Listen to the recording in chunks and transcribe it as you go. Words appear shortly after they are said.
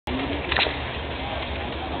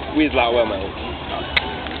Weird like well, mate.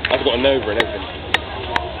 I've got a Nova and everything.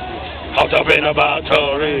 Hot up in a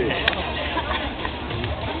battery.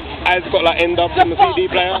 I've got like end up on the CD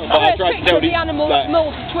player, but I tried to tell these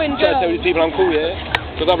people I'm cool, yeah.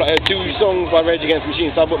 Because I've like heard 2 songs by Rage Against the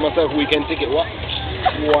Machine, so I bought myself a weekend ticket. What?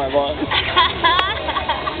 Whatever.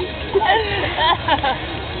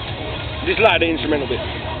 Just like the instrumental bit.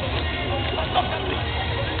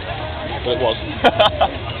 But it was.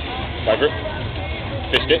 Go for it.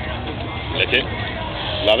 Fist it. Lick it.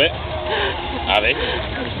 Love it. Have it.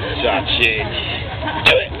 Touch it.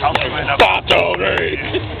 Do it. Battery.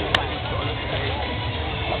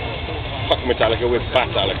 Fuck Metallica with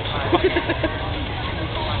Batallica.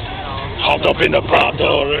 Hot up in the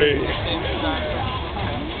battery.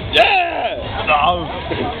 Yeah. No.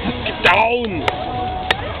 Get down.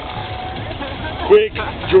 Quick,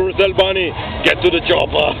 Duracell Bunny, get to the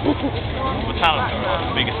chopper. Metallica are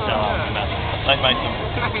the biggest sellout in that. They've made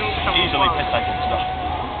some easily piss-taking stuff.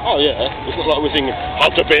 Oh yeah, it's not like we're singing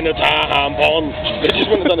hot up in a tampon. They just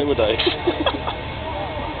wouldn't have done it, would they?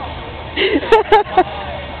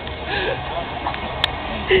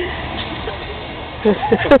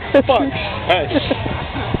 Fuck. Hey.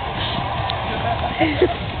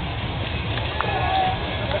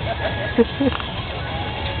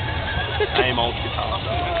 Same old guitar.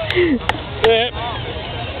 Yeah.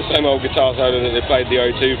 The same old guitar solo that they played the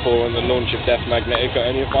O2 for on the launch of Death Magnetic got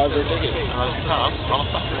only a £5 a ticket.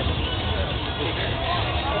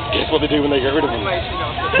 Guess what they do when they get rid of them?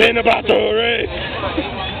 In a battery!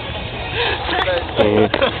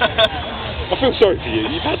 I feel sorry for you.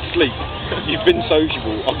 You've had sleep. You've been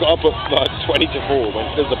sociable. I got up at like 20 to 4 when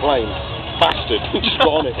there's a plane. Bastard. Just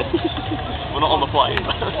got on it. We're not on the plane.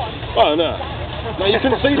 Oh no. No, you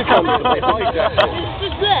couldn't see the camera. It's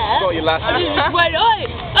just there. Got your last. I just went, oi,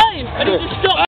 oi, and he just stopped.